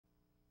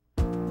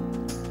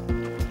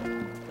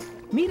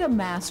Meet a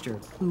master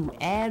who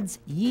adds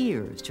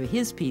years to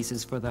his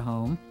pieces for the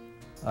home.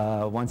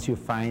 Once you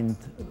find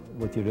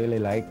what you really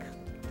like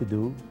to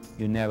do,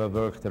 you never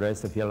work the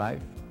rest of your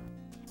life.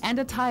 And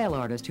a tile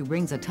artist who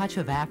brings a touch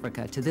of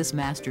Africa to this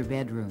master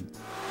bedroom.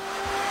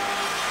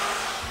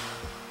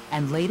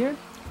 And later,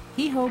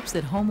 he hopes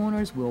that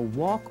homeowners will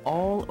walk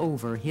all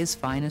over his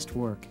finest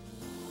work.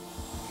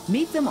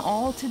 Meet them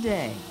all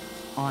today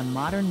on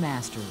Modern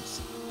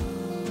Masters.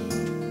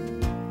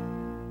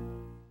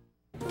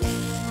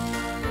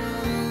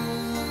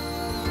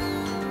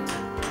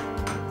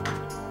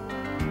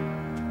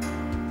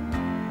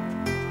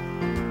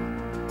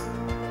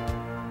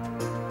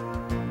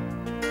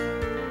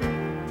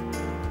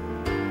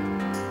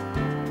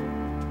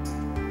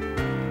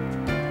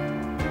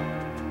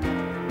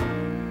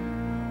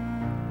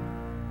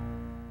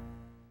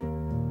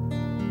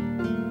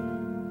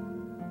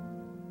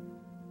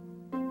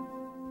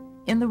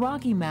 In the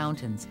Rocky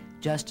Mountains,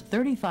 just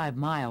 35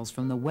 miles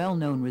from the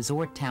well-known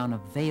resort town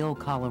of Vail,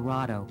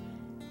 Colorado,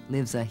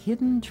 lives a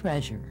hidden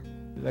treasure.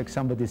 Like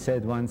somebody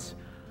said once,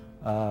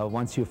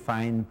 once you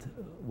find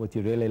what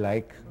you really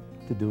like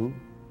to do,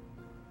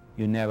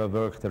 you never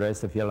work the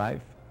rest of your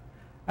life.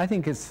 I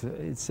think it's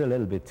a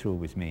little bit true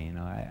with me, you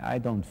know. I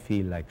don't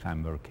feel like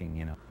I'm working,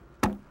 you know.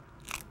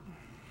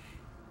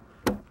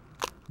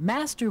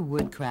 Master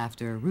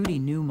woodcrafter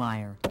Rudi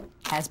Neumayr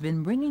has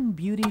been bringing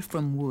beauty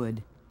from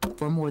wood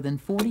for more than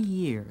 40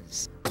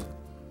 years.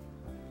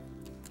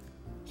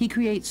 He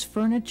creates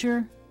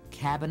furniture,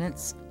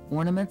 cabinets,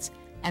 ornaments,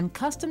 and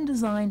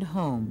custom-designed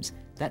homes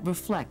that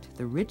reflect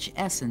the rich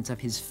essence of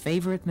his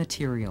favorite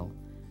material,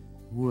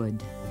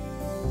 wood.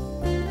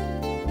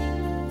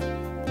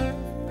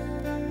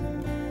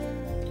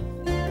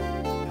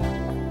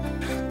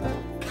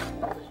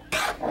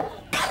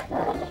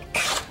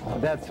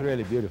 That's a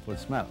really beautiful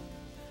smell.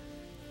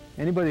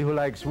 Anybody who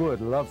likes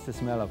wood loves the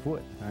smell of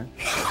wood, right?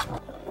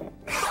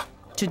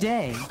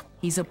 Today,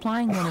 he's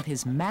applying one of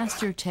his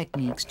master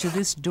techniques to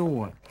this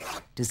door,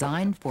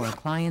 designed for a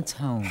client's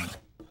home.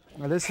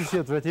 Well, this is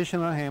your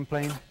traditional hand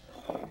plane.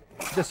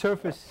 The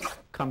surface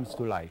comes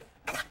to life.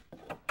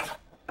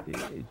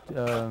 It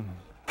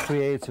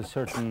creates a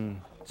certain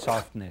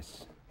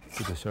softness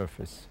to the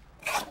surface.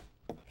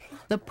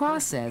 The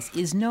process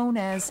is known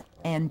as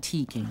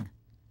antiquing,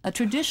 a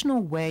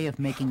traditional way of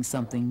making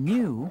something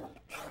new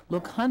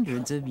look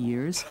hundreds of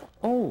years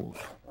old.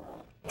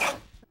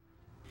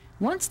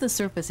 Once the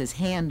surface is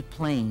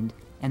hand-planed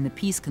and the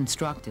piece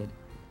constructed,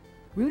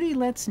 Rudi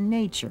lets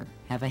nature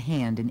have a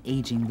hand in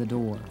aging the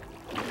door.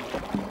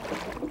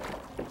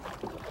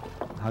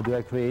 How do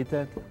I create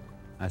that?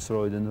 I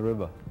throw it in the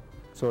river.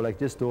 So like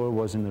this door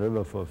was in the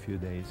river for a few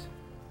days.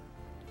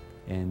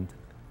 And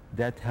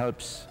that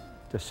helps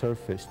the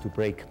surface to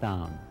break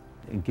down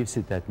and gives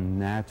it that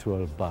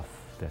natural buff,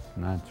 that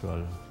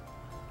natural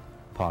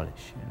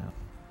polish, you know.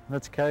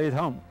 Let's carry it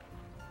home.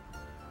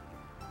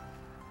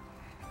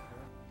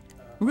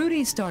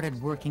 Rudi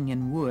started working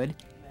in wood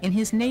in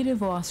his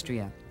native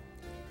Austria.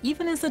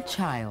 Even as a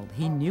child,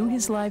 he knew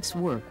his life's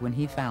work when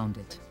he found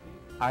it.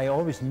 I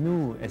always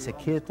knew as a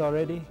kid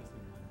already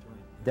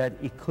that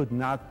it could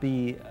not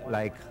be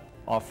like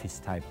office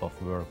type of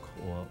work,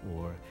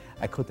 or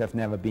I could have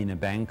never been a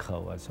banker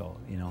or so,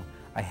 you know.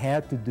 I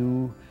had to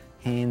do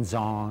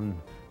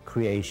hands-on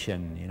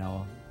creation, you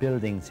know,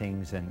 building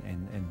things and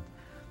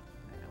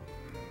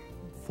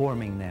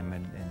forming them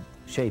and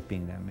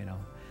shaping them, you know.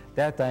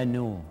 That I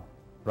knew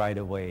right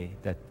away,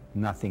 that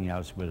nothing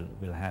else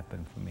will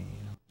happen for me,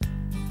 you know.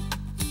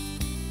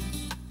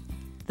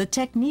 The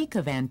technique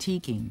of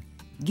antiquing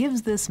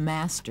gives this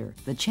master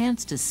the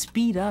chance to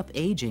speed up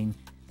aging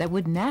that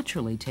would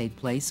naturally take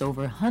place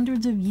over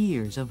hundreds of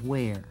years of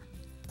wear.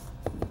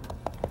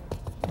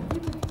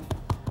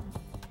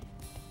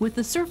 With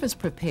the surface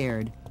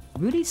prepared,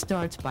 Rudi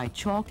starts by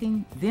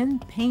chalking, then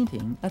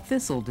painting a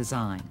thistle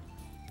design.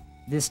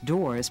 This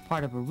door is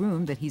part of a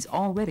room that he's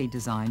already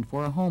designed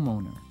for a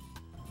homeowner.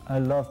 I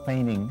love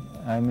painting.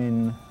 I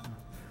mean,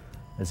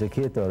 as a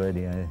kid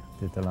already, I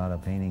did a lot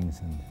of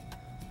paintings, and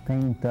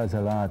paint does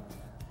a lot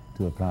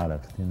to a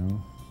product, you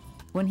know.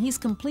 When he's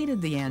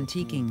completed the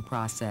antiquing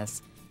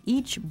process,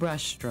 each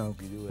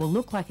brushstroke will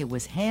look like it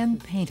was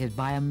hand-painted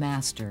by a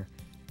master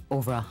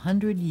over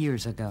 100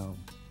 years ago.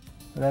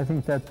 But I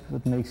think that's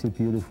what makes it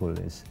beautiful,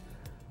 is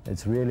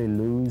it's really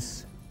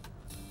loose,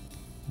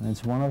 and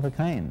it's one of a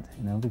kind,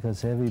 you know,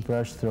 because every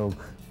brushstroke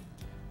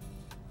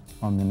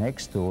on the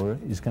next door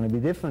is going to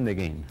be different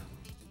again.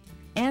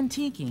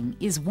 Antiquing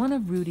is one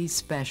of Rudi's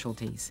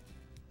specialties.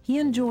 He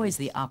enjoys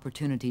the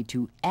opportunity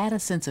to add a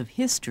sense of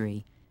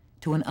history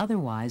to an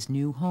otherwise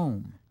new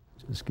home.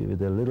 Just give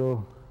it a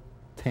little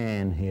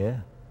tan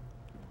here.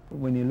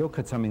 When you look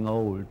at something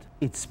old,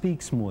 it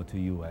speaks more to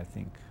you, I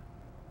think.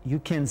 You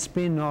can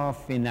spin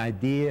off in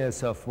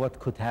ideas of what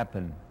could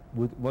happen,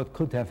 what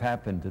could have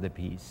happened to the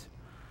piece.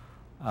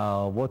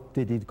 What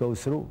did it go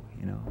through,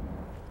 you know?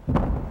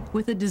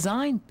 With the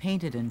design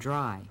painted and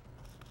dry,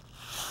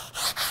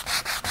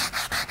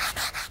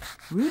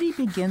 Rudi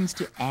begins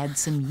to add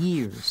some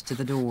years to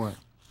the door.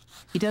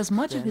 He does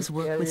much of his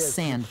work with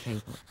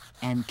sandpaper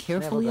and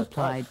carefully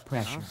applied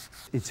pressure.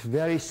 It's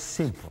very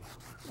simple,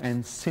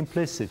 and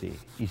simplicity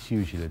is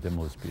usually the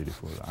most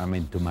beautiful. I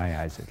mean, to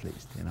my eyes at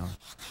least, you know.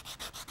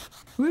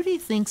 Rudi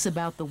thinks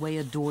about the way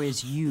a door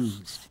is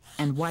used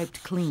and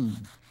wiped clean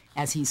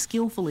as he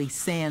skillfully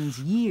sands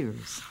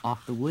years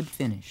off the wood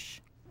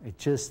finish. It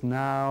just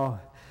now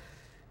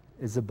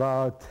is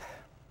about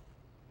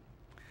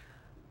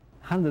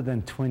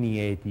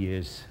 128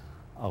 years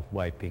of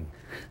wiping.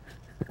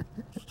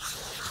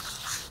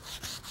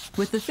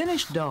 With the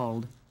finish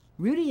dulled,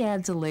 Rudi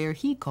adds a layer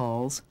he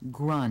calls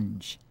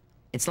grunge.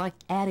 It's like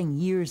adding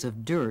years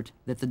of dirt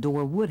that the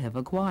door would have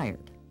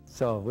acquired.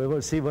 So we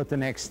will see what the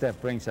next step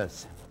brings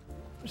us.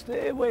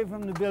 Stay away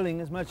from the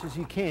building as much as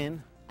you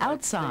can.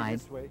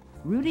 Outside,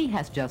 Rudi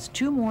has just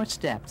 2 more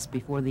steps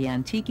before the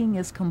antiquing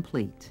is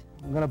complete.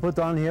 I'm going to put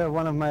on here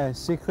one of my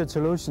secret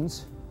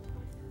solutions.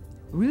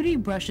 Rudi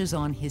brushes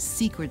on his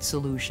secret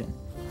solution,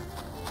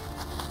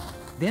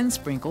 then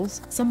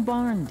sprinkles some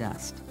barn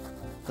dust.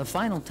 The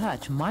final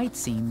touch might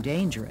seem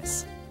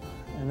dangerous.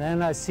 And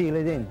then I seal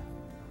it in.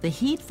 The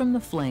heat from the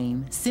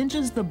flame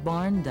singes the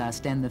barn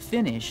dust and the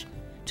finish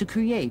to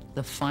create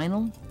the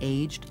final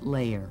aged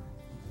layer.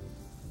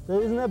 So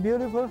isn't that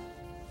beautiful?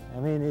 I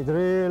mean, it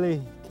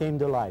really came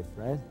to life,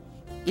 right?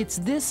 It's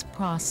this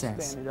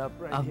process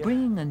of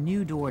bringing a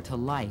new door to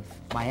life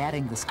by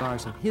adding the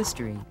scars of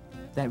history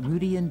that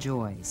Rudi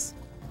enjoys.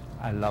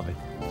 I love it.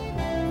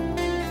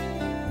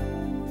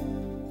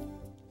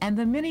 And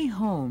the many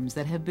homes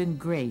that have been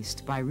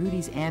graced by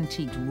Rudi's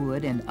antiqued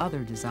wood and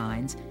other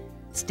designs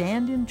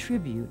stand in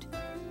tribute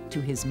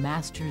to his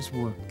master's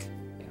work.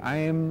 I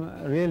am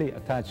really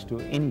attached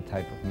to any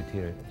type of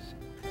materials.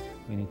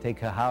 When you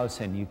take a house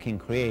and you can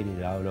create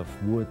it out of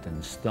wood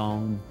and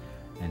stone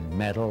and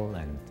metal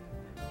and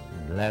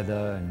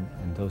leather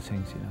and those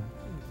things, you know,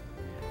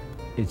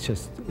 it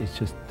just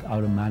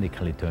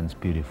automatically turns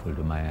beautiful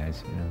to my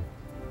eyes, you know.